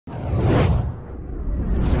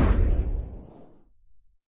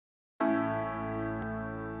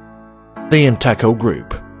The INTECO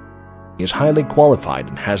Group is highly qualified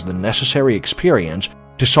and has the necessary experience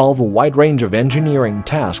to solve a wide range of engineering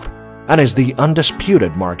tasks and is the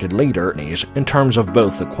undisputed market leader in terms of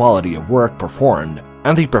both the quality of work performed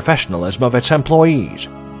and the professionalism of its employees.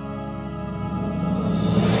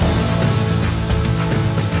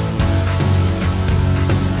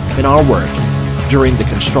 In our work, during the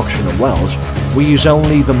construction of wells, we use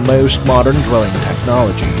only the most modern drilling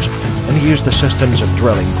technologies and use the systems of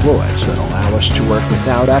drilling fluids that allow us to work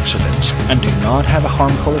without accidents and do not have a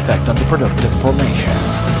harmful effect on the productive formation.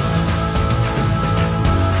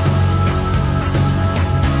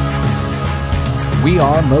 We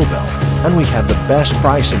are mobile, and we have the best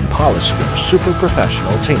pricing policy of a super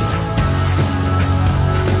professional team.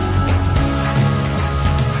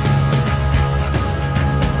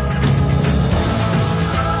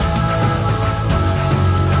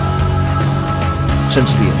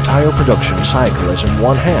 Since the entire production cycle is in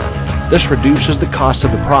one hand, this reduces the cost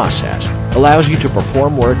of the process, allows you to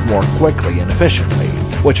perform work more quickly and efficiently,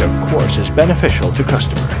 which of course is beneficial to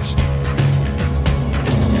customers.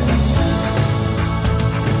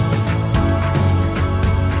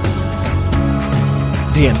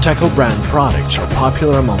 The INTECO brand products are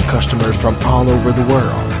popular among customers from all over the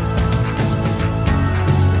world.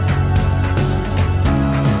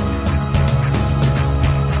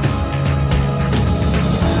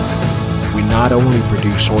 We not only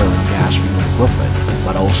produce oil and gas fuel equipment,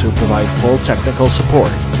 but also provide full technical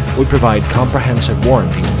support. We provide comprehensive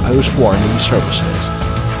warranty and post-warranty services.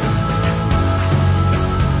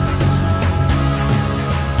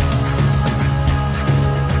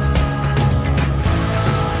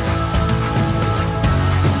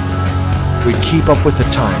 We keep up with the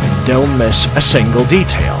time and don't miss a single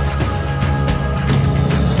detail.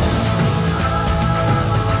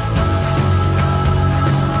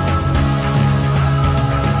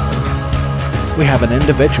 We have an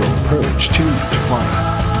individual approach to each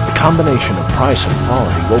client. The combination of price and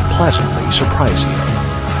quality will pleasantly surprise you.